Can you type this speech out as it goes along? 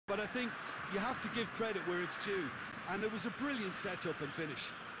but I think you have to give credit where it's due, and it was a brilliant setup and finish.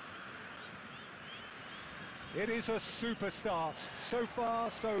 It is a super start. So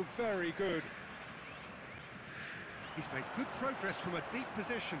far, so very good. He's made good progress from a deep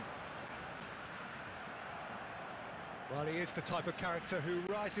position. Well, he is the type of character who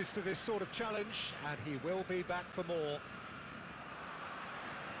rises to this sort of challenge, and he will be back for more.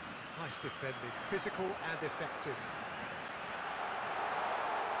 Nice defending, physical and effective.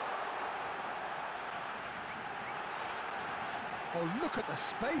 Oh, look at the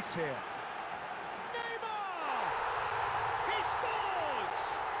space here. Neymar! He scores!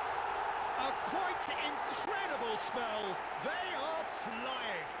 A quite incredible spell. They are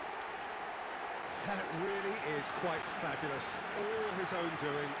flying. That really is quite fabulous. All his own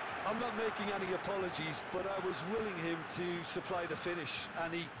doing. I'm not making any apologies, but I was willing him to supply the finish,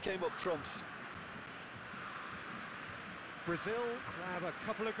 and he came up trumps. Brazil grab a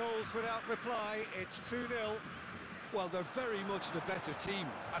couple of goals without reply. It's 2-0. Well, they're very much the better team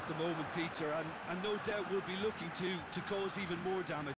at the moment, Peter, and no doubt will be looking to cause even more damage.